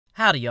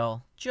Howdy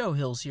y'all, Joe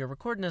Hills here,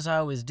 recording as I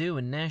always do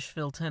in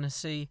Nashville,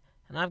 Tennessee,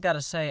 and I've got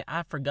to say,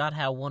 I forgot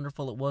how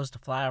wonderful it was to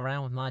fly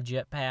around with my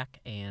jetpack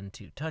and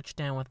to touch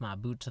down with my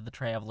Boots of the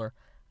Traveler.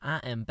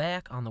 I am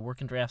back on the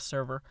Working Draft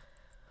server.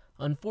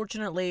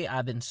 Unfortunately,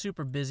 I've been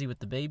super busy with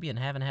the baby and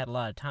haven't had a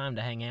lot of time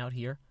to hang out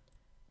here.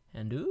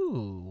 And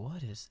ooh,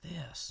 what is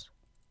this?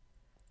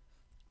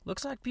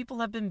 Looks like people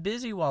have been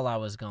busy while I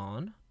was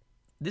gone.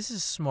 This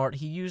is smart.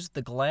 He used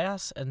the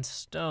glass and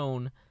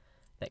stone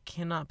that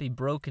cannot be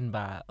broken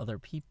by other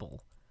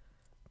people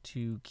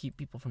to keep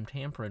people from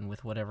tampering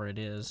with whatever it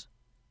is.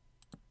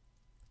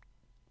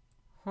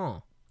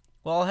 Huh.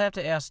 Well, I'll have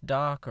to ask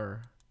Doc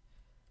or...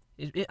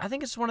 I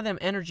think it's one of them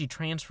energy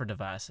transfer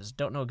devices.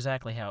 Don't know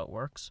exactly how it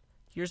works.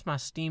 Here's my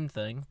Steam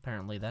thing.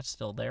 Apparently that's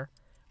still there.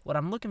 What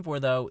I'm looking for,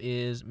 though,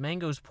 is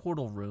Mango's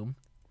portal room.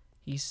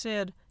 He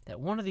said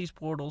that one of these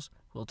portals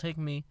will take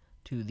me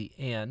to the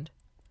end.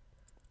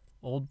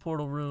 Old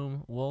portal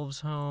room,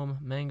 Wolf's home,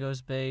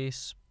 Mango's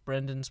base,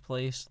 Brendan's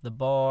place, the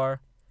bar,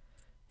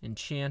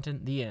 Enchanting,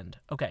 the end.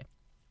 Okay.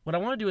 What I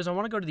want to do is I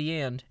want to go to the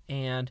end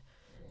and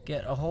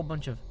get a whole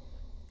bunch of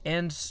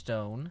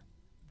endstone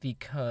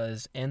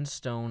because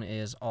endstone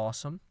is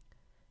awesome.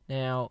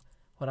 Now,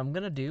 what I'm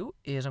going to do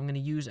is I'm going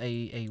to use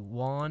a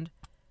wand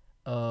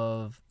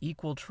of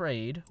equal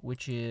trade,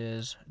 which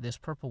is this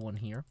purple one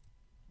here.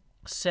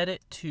 Set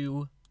it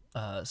to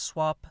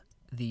swap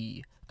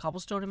the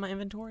cobblestone in my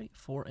inventory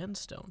for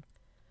endstone.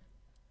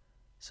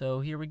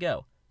 So here we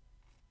go.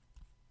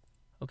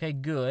 Okay,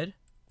 good.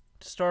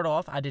 To start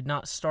off, I did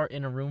not start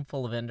in a room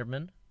full of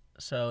endermen,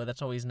 so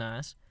that's always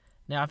nice.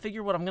 Now, I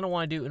figure what I'm going to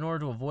want to do in order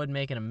to avoid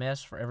making a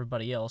mess for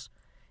everybody else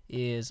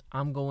is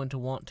I'm going to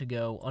want to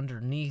go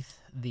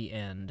underneath the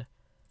end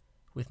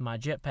with my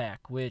jetpack,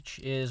 which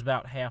is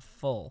about half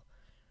full.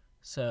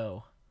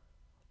 So,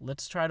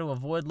 let's try to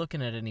avoid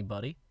looking at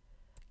anybody.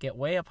 Get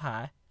way up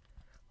high.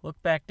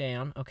 Look back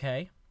down.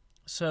 Okay.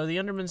 So, the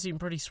endermen seem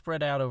pretty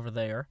spread out over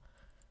there.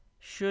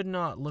 Should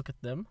not look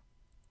at them.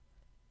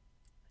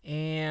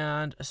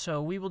 And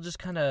so we will just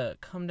kind of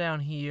come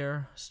down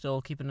here,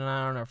 still keeping an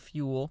eye on our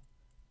fuel.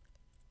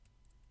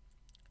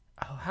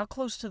 Oh, how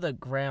close to the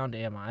ground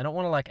am I? I don't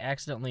want to, like,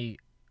 accidentally,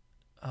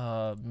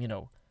 go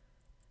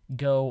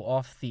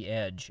off the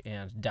edge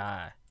and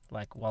die,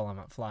 like, while I'm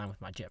flying with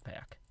my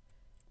jetpack.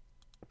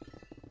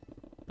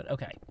 But,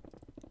 okay.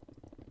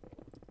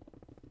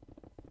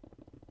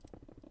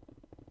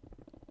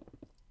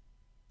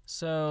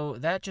 So,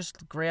 that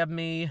just grabbed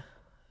me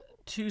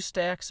 2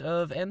 stacks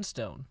of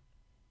endstone.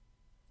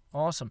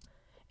 Awesome.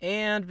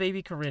 And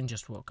baby Corinne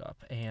just woke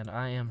up, and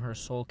I am her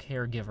sole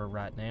caregiver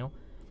right now.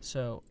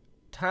 So,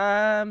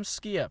 time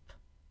skip.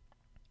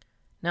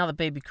 Now that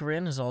baby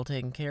Corinne is all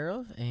taken care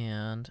of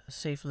and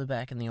safely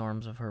back in the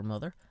arms of her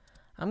mother,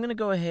 I'm going to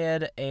go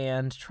ahead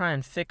and try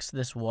and fix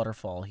this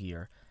waterfall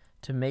here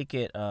to make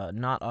it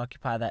not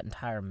occupy that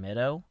entire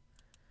meadow.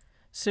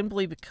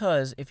 Simply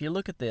because, if you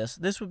look at this,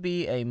 this would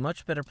be a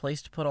much better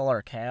place to put all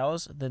our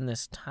cows than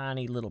this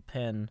tiny little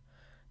pen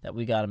that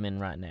we got them in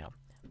right now.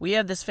 We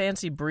have this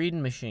fancy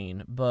breeding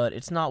machine, but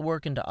it's not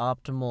working to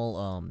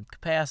optimal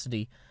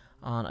capacity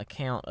on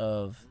account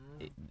of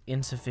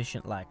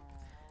insufficient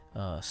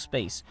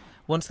space.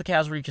 Once the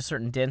cows reach a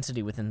certain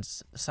density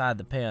inside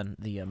the pen,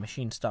 the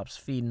machine stops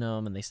feeding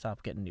them and they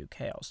stop getting new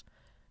cows.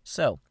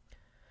 So,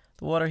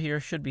 the water here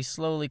should be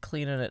slowly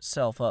cleaning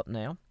itself up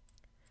now.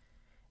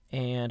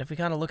 And if we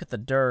kind of look at the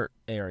dirt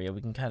area,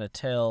 we can kind of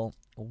tell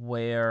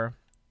where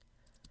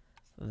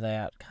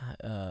that.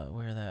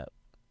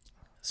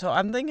 So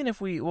I'm thinking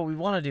what we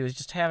want to do is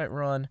just have it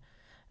run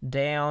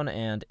down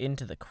and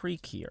into the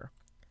creek here.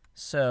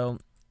 So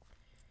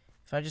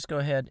if I just go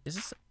ahead,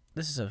 this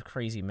is a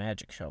crazy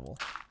magic shovel,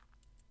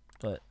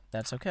 but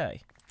that's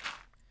okay,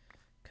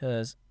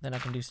 because then I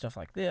can do stuff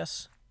like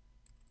this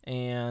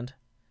and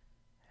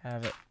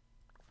have it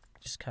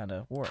just kind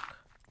of work.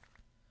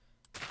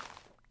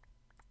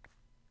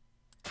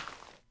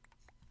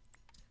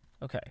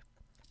 Okay,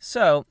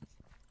 so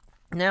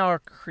now our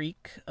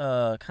creek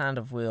kind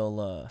of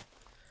will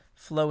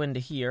flow into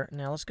here.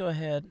 Now let's go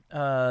ahead.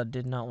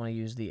 Did not want to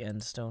use the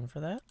endstone for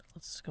that.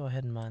 Let's go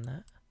ahead and mine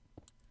that.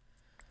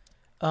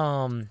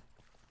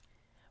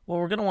 What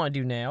we're going to want to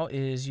do now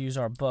is use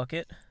our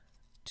bucket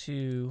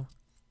to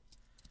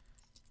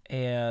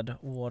add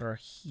water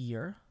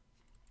here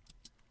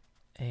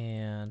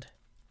and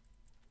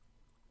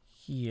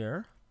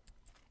here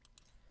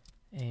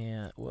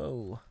and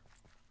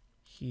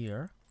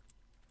here,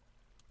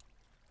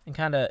 and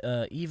kind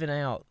of even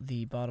out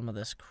the bottom of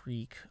this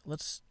creek.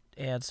 Let's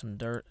add some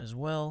dirt as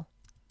well.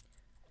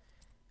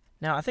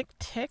 Now, I think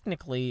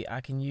technically I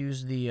can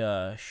use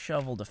the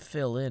shovel to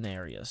fill in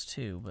areas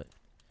too, but...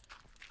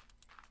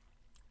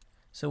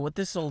 So what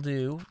this will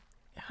do...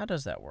 How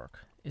does that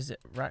work? Is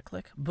it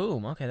right-click?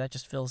 Boom! Okay, that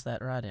just fills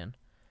that right in.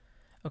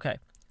 Okay,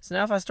 so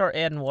now if I start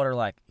adding water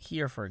like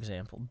here, for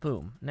example,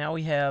 boom. Now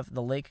we have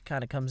the lake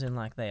kind of comes in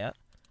like that.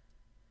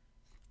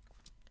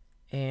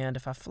 And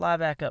if I fly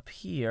back up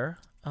here...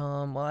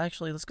 well,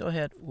 actually, let's go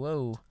ahead...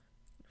 Whoa.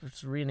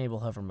 let's re-enable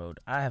hover mode.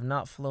 I have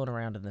not flown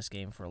around in this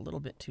game for a little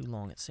bit too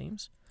long, it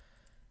seems.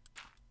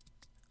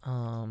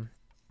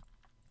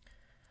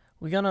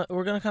 We're gonna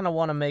kind of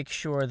want to make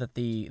sure that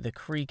the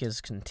creek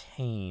is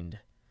contained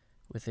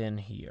within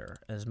here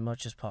as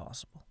much as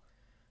possible.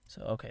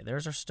 So okay,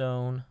 there's our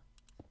stone,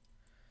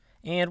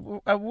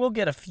 and I will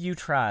get a few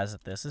tries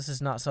at this. This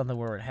is not something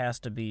where it has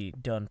to be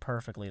done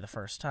perfectly the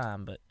first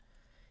time, but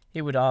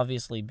it would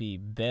obviously be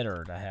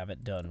better to have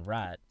it done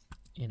right,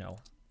 you know,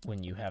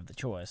 when you have the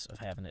choice of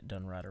having it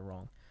done right or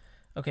wrong.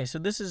 Okay, so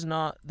this is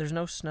not, there's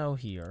no snow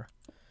here.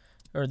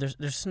 Or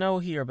there's snow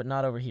here, but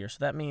not over here. So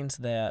that means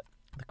that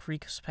the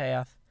creek's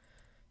path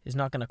is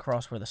not going to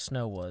cross where the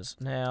snow was.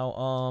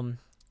 Now,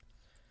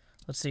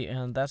 let's see,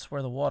 and that's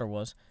where the water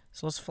was.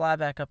 So let's fly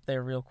back up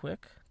there real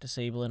quick,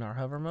 disabling our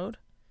hover mode,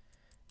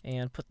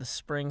 and put the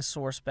spring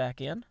source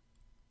back in.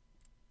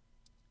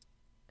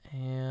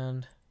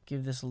 And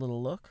give this a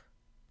little look.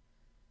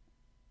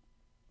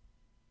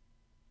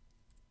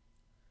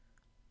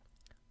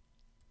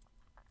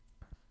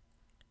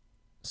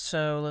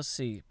 So let's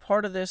see,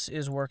 part of this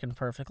is working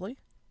perfectly.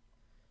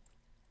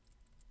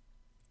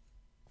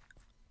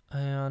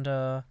 And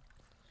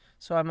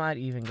so I might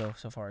even go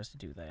so far as to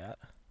do that.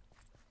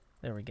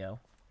 There we go.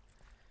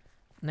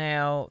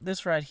 Now,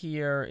 this right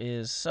here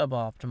is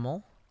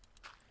suboptimal.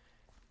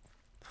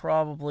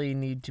 Probably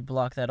need to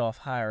block that off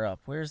higher up.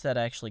 Where's that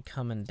actually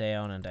coming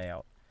down and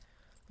out?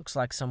 Looks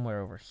like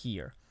somewhere over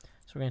here.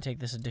 So we're going to take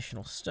this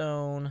additional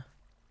stone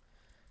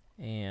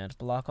and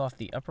block off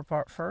the upper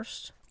part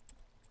first.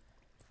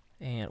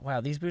 And wow,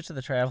 these Boots of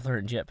the Traveler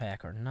and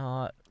Jetpack are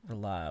not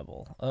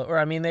reliable. Or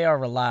I mean, they are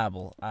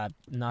reliable. I'm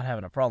not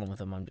having a problem with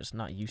them. I'm just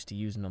not used to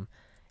using them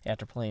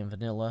after playing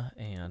vanilla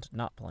and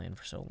not playing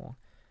for so long.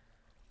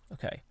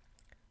 Okay,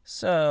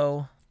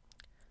 so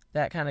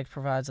that kind of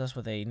provides us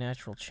with a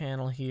natural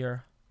channel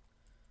here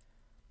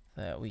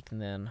that we can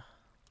then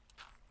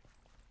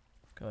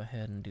go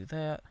ahead and do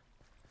that.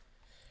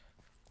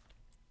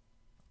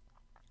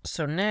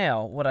 So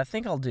now, what I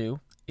think I'll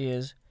do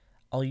is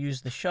I'll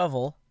use the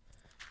shovel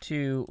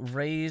to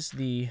raise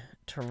the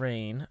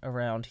terrain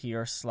around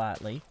here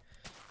slightly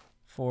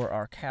for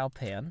our cow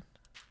pen.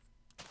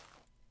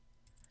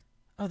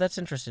 Oh, that's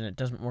interesting. It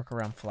doesn't work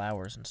around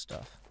flowers and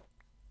stuff.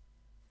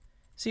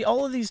 See,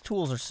 all of these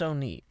tools are so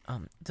neat.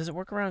 Does it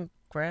work around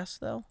grass,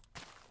 though?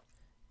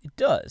 It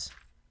does.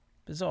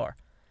 Bizarre.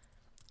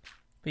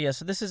 But yeah,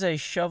 so this is a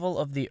shovel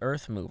of the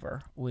earth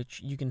mover,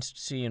 which you can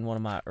see in one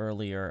of my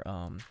earlier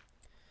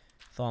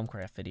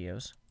Thaumcraft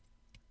videos.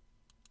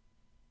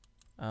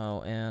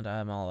 Oh, and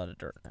I'm all out of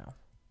dirt now.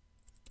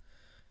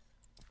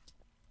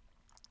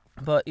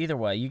 But either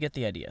way, you get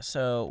the idea.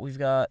 So we've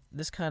got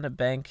this kind of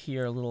bank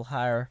here a little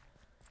higher.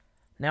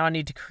 Now I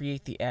need to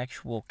create the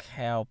actual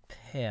cow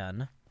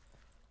pen,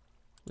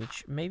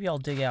 which maybe I'll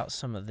dig out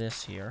some of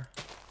this here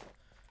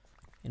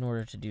in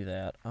order to do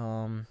that.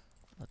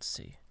 Let's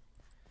see.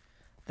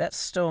 That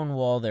stone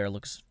wall there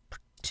looks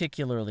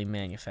particularly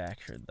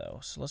manufactured, though.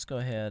 So let's go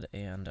ahead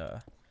and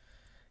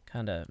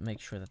kind of make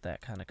sure that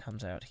that kind of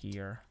comes out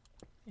here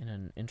in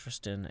an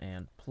interesting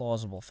and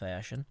plausible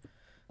fashion.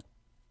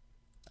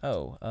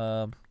 Oh,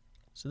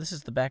 so this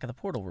is the back of the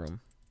portal room.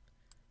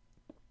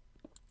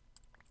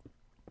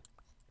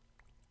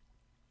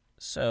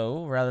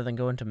 So, rather than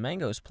go into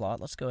Mango's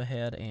plot, let's go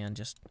ahead and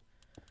just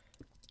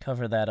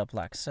cover that up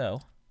like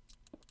so.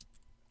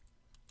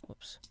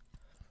 Whoops.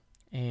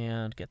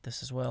 And get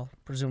this as well.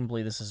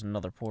 Presumably this is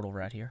another portal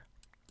right here.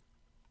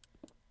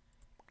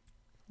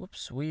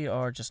 Whoops, we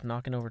are just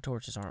knocking over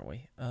torches, aren't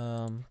we?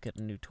 Get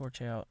a new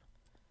torch out.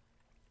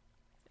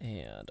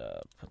 And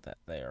put that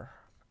there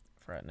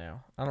for right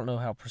now. I don't know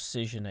how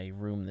precision a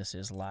room this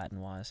is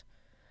lighting-wise.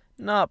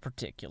 Not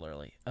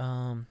particularly.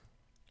 So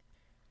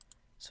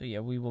yeah,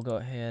 we will go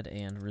ahead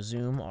and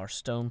resume our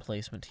stone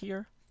placement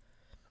here.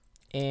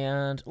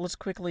 And let's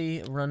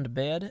quickly run to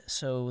bed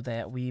so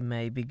that we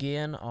may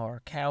begin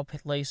our cow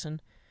placing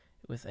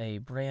with a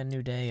brand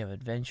new day of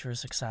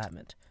adventurous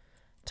excitement.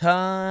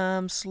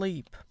 Time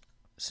sleep.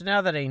 So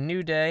now that a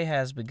new day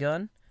has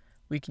begun,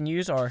 we can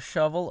use our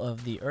shovel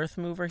of the earth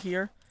mover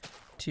here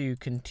to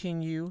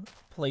continue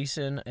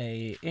placing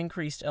a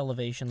increased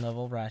elevation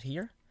level right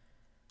here.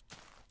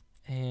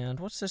 And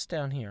what's this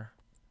down here?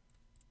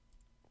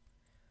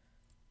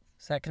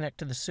 Does that connect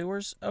to the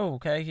sewers? Oh,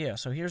 okay, yeah,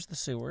 so here's the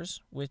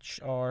sewers,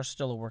 which are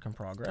still a work in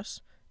progress,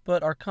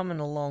 but are coming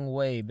a long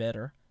way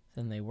better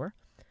than they were.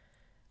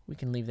 We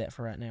can leave that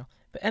for right now.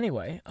 But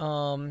anyway,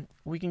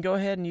 we can go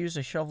ahead and use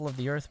a shovel of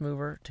the earth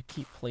mover to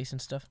keep placing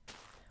stuff.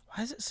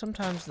 Why is it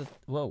sometimes that...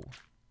 Whoa.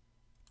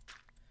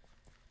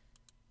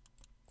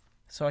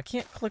 So I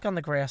can't click on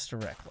the grass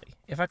directly.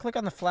 If I click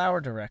on the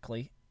flower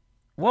directly...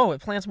 Whoa,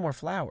 it plants more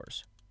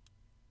flowers.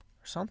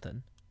 Or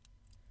something.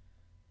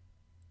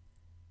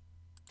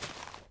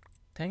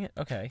 Dang it.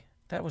 Okay.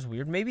 That was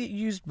weird. Maybe it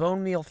used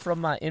bone meal from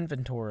my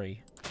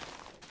inventory.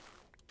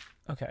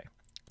 Okay.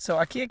 So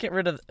I can't get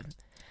rid of...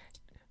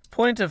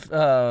 Point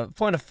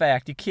of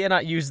fact, you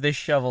cannot use this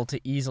shovel to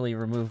easily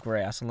remove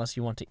grass unless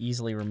you want to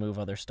easily remove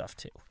other stuff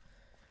too.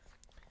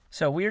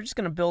 So we're just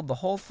going to build the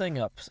whole thing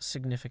up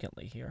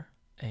significantly here.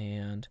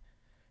 And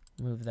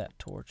move that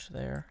torch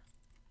there.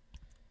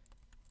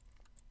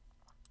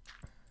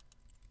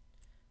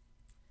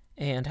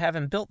 And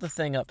having built the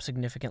thing up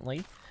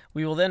significantly,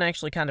 we will then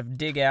actually kind of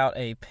dig out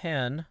a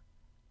pen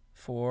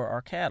for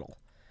our cattle.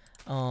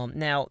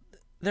 Now,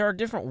 there are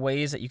different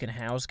ways that you can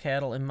house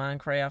cattle in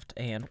Minecraft,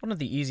 and one of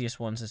the easiest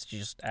ones is to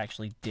just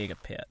actually dig a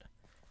pit.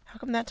 How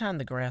come that time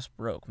the grass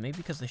broke? Maybe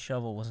because the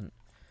shovel wasn't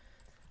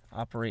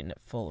operating at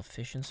full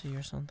efficiency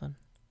or something?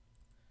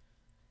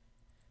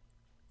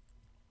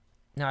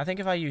 Now, I think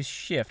if I use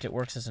shift, it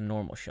works as a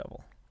normal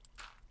shovel.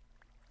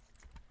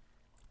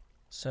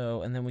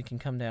 So, and then we can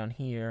come down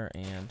here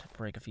and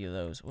break a few of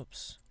those.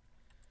 Whoops.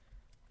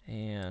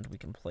 And we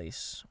can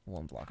place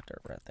one block of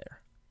dirt right there.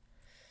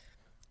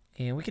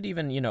 And we could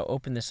even, you know,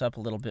 open this up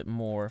a little bit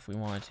more if we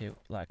wanted to.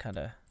 Like, kind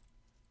of,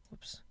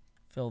 whoops,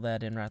 fill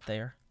that in right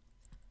there.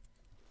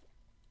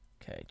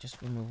 Okay,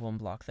 just remove one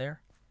block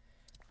there.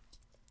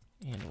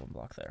 And one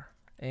block there.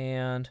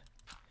 And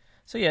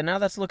so, yeah, now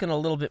that's looking a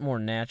little bit more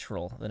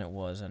natural than it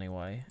was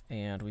anyway.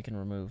 And we can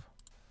remove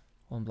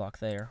one block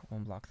there,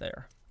 one block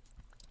there.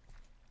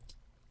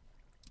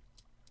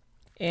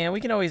 And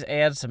we can always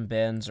add some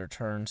bends or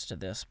turns to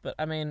this. But,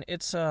 I mean,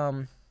 it's,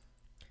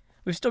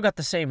 we've still got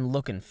the same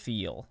look and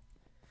feel.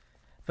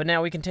 But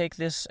now we can take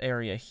this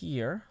area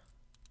here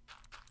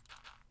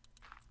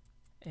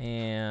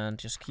and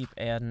just keep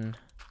adding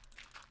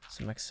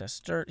some excess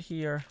dirt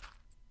here.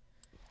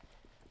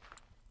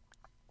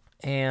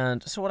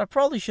 And so what I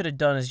probably should have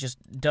done is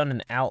just done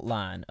an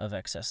outline of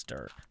excess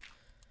dirt.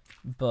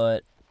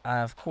 But I,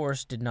 of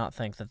course, did not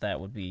think that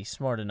that would be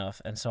smart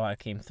enough, and so I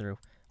came through.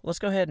 Let's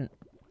go ahead and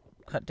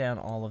cut down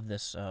all of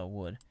this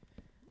wood.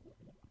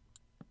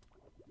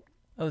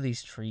 Oh,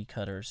 these tree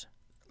cutters.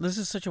 This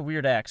is such a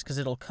weird axe, because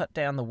it'll cut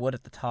down the wood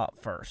at the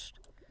top first,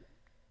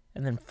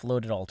 and then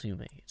float it all to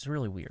me. It's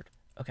really weird.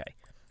 Okay.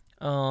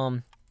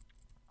 So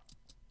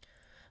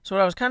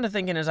what I was kind of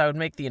thinking is I would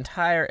make the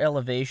entire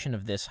elevation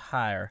of this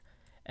higher,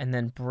 and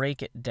then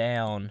break it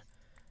down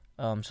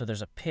so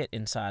there's a pit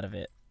inside of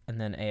it, and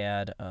then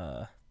add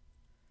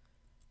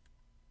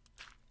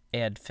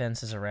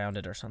fences around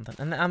it or something.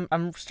 And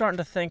I'm starting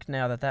to think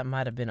now that that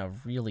might have been a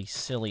really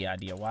silly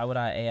idea. Why would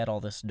I add all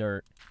this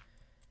dirt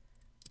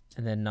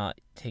and then not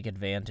take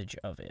advantage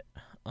of it?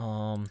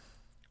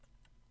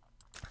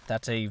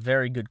 That's a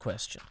very good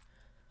question.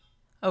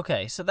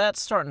 Okay, so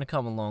that's starting to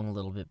come along a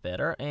little bit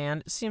better,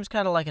 and it seems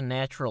kind of like a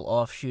natural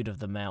offshoot of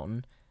the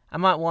mountain. I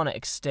might want to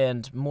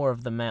extend more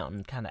of the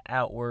mountain kind of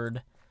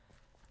outward,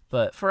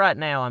 but for right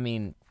now, I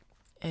mean,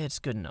 it's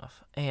good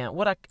enough. And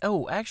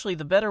actually,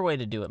 the better way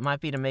to do it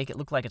might be to make it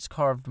look like it's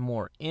carved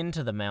more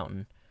into the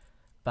mountain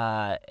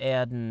by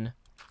adding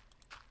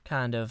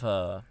kind of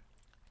a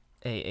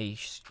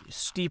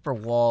steeper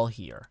wall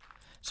here.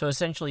 So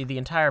essentially, the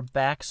entire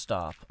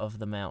backstop of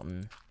the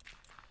mountain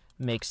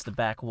makes the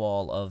back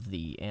wall of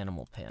the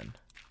animal pen.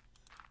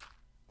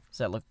 Does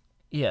that look?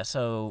 Yeah,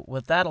 so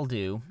what that'll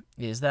do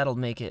is that'll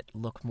make it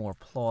look more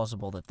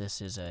plausible that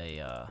this is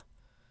an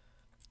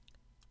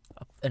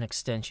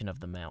extension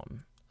of the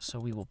mountain. So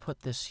we will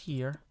put this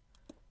here,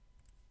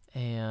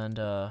 and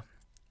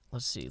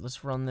let's see,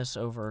 let's run this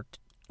over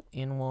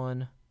in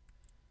one,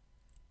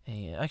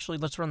 and actually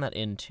let's run that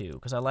in two,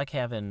 because I like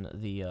having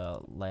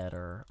the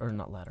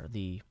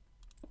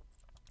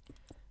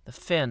the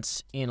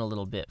fence in a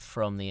little bit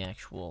from the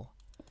actual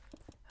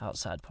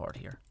outside part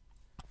here.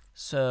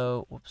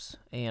 So, whoops,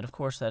 and of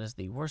course that is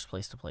the worst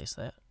place to place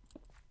that.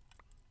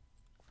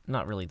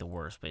 Not really the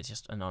worst, but it's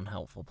just an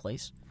unhelpful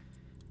place.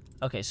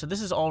 Okay, so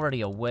this is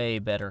already a way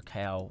better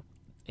cow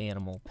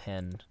animal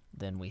pen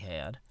than we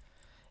had.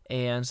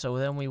 And so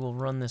then we will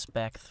run this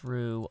back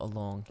through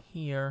along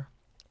here,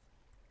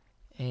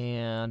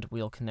 and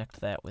we'll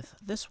connect that with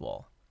this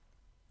wall.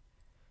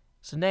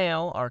 So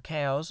now our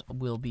cows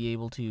will be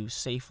able to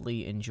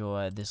safely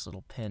enjoy this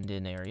little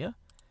penned-in area,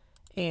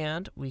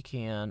 and we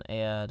can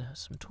add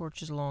some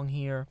torches along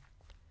here.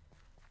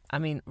 I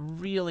mean,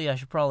 really, I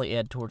should probably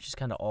add torches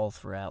kind of all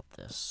throughout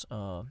this,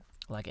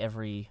 like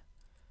every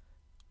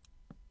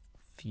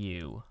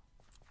few.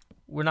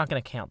 We're not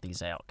going to count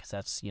these out, because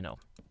that's, you know,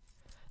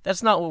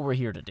 that's not what we're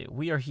here to do.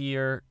 We are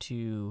here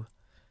to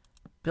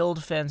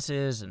build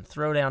fences and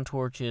throw down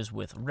torches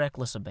with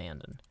reckless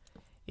abandon.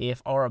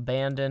 If our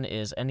abandon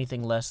is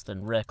anything less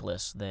than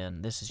reckless,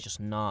 then this is just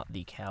not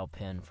the cow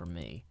pen for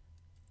me.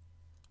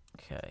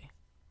 Okay.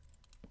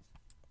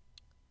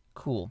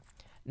 Cool.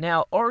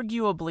 Now,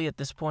 arguably at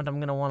this point, I'm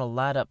going to want to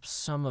light up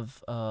some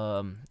of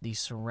the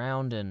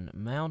surrounding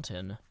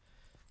mountain.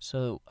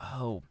 So,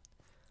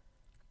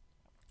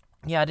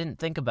 yeah, I didn't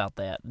think about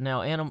that.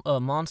 Now,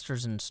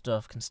 monsters and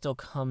stuff can still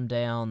come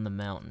down the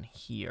mountain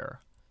here,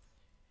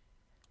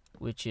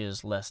 which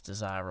is less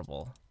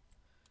desirable.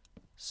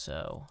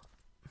 So,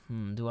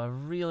 do I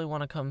really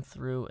want to come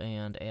through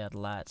and add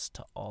lights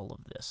to all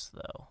of this,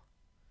 though?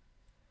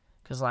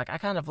 Because, like, I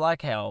kind of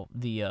like how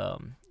the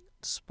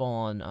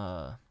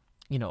spawn,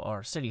 you know,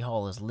 our city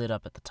hall is lit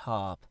up at the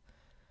top,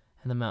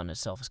 and the mountain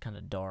itself is kind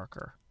of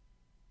darker.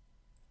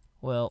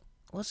 Well,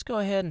 let's go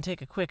ahead and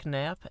take a quick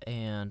nap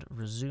and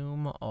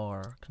resume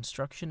our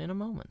construction in a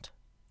moment.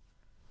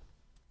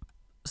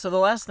 So the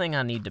last thing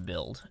I need to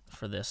build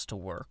for this to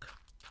work,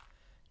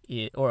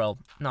 well,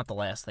 not the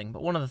last thing,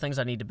 but one of the things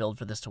I need to build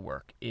for this to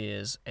work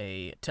is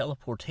a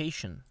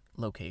teleportation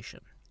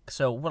location.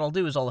 So what I'll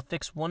do is I'll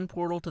affix one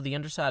portal to the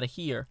underside of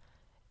here,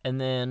 and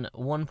then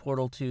one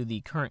portal to the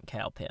current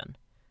cow pen.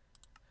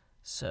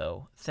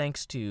 So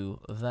thanks to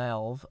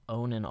Valve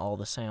owning all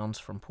the sounds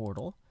from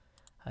Portal,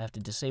 I have to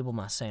disable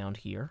my sound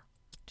here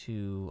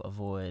to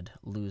avoid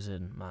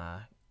losing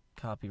my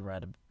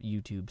copyrighted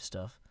YouTube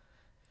stuff.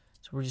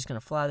 So we're just going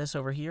to fly this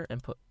over here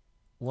and put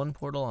one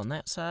portal on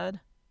that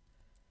side.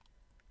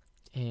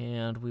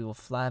 And we will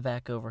fly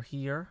back over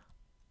here.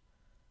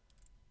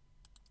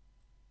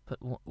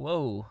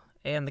 Whoa.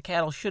 And the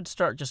cattle should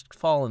start just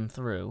falling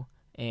through.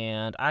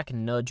 And I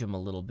can nudge them a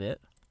little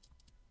bit.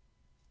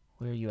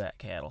 Where are you at,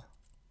 cattle?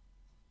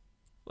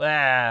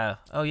 Ah,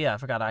 oh yeah, I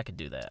forgot I could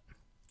do that.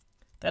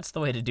 That's the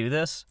way to do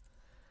this.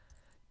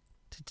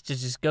 To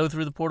just go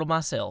through the portal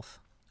myself.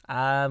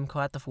 I'm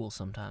quite the fool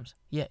sometimes.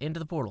 Yeah, into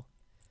the portal.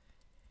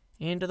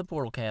 Into the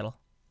portal, cattle.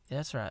 Yeah,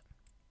 that's right.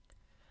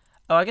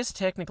 Oh, I guess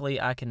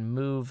technically I can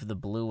move the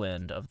blue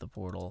end of the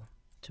portal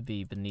to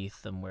be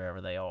beneath them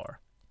wherever they are.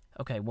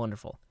 Okay,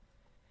 wonderful.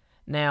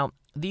 Now,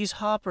 these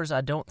hoppers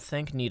I don't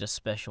think need a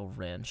special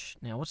wrench.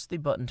 Now, what's the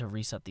button to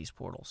reset these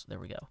portals? There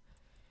we go.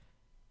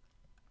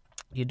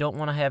 You don't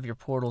want to have your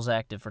portals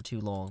active for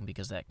too long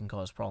because that can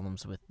cause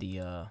problems with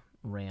the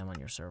RAM on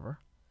your server.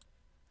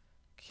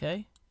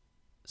 Okay,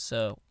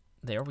 so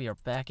there we are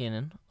back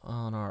in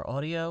on our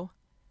audio.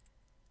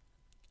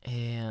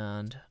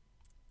 And,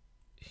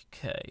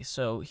 okay,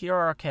 so here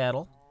are our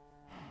cattle.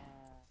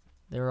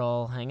 They're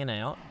all hanging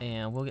out,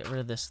 and we'll get rid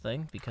of this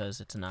thing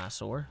because it's an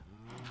eyesore,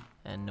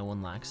 and no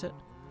one likes it.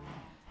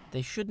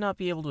 They should not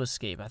be able to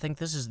escape. I think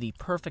this is the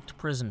perfect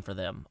prison for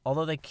them,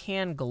 although they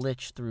can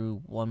glitch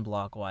through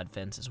one-block-wide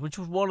fences, which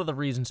was one of the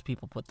reasons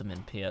people put them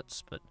in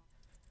pits, but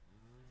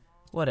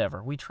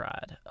whatever, we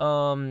tried.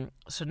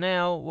 So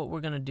now what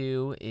we're going to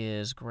do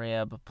is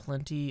grab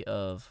plenty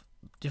of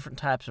different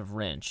types of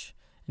wrench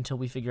until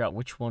we figure out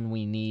which one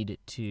we need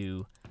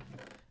to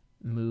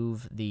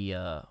move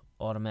the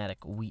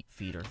automatic wheat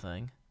feeder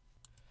thing.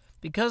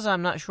 Because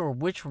I'm not sure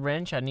which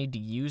wrench I need to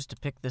use to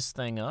pick this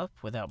thing up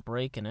without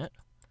breaking it,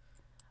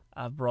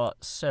 I've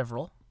brought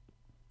several.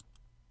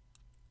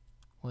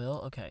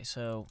 Well, okay,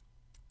 so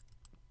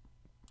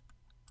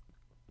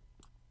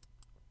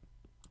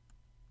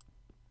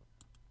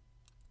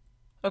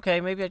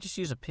okay, maybe I just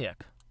use a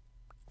pick.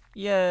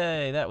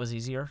 Yay, that was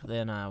easier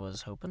than I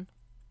was hoping.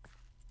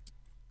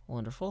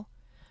 Wonderful.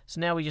 So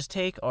now we just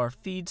take our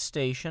feed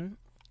station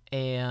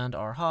and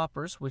our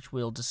hoppers, which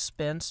will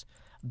dispense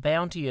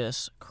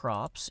bounteous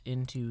crops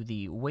into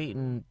the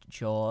waiting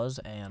jaws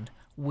and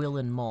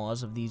willing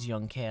maws of these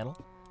young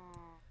cattle.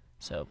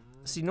 So,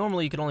 see,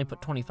 normally you could only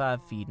put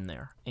 25 feed in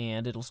there,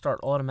 and it'll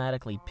start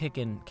automatically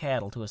picking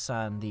cattle to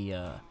assign the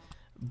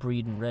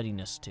breeding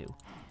readiness to.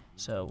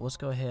 So let's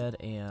go ahead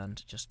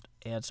and just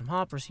add some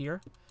hoppers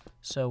here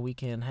so we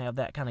can have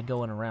that kind of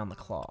going around the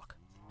clock.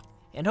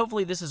 And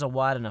hopefully this is a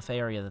wide enough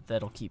area that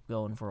that'll keep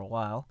going for a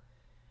while.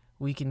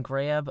 We can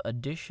grab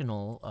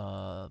additional,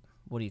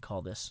 what do you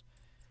call this?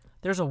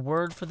 There's a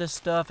word for this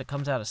stuff. It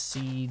comes out of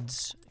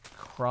seeds,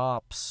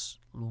 crops,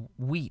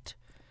 wheat.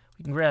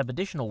 We can grab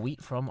additional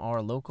wheat from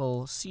our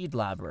local seed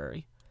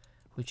library,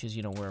 which is,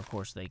 where, of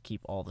course, they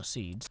keep all the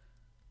seeds.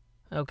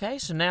 Okay,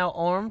 so now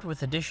armed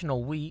with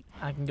additional wheat,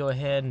 I can go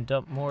ahead and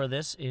dump more of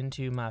this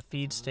into my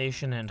feed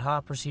station and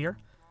hoppers here.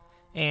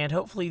 And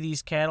hopefully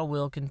these cattle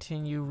will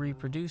continue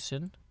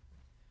reproducing.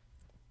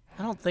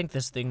 I don't think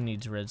this thing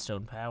needs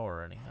redstone power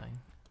or anything.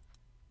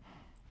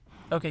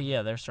 Okay,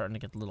 yeah, they're starting to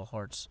get the little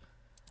hearts.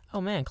 Oh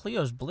man,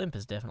 Cleo's blimp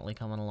is definitely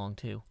coming along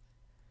too.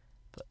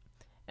 But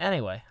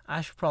anyway,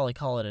 I should probably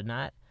call it a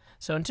night.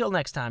 So until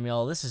next time,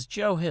 y'all, this is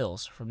Joe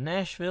Hills from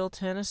Nashville,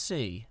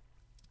 Tennessee.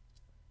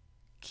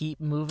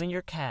 Keep moving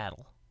your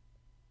cattle.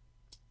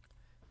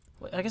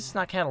 Well, I guess it's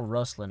not cattle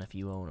rustling if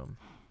you own them.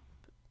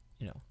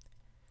 But,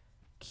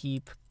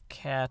 keep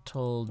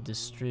cattle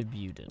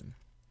distributing,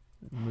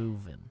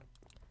 moving,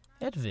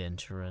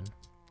 adventuring.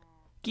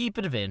 Keep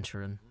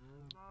adventuring.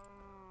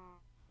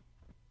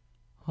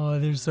 Oh,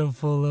 they're so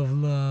full of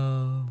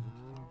love.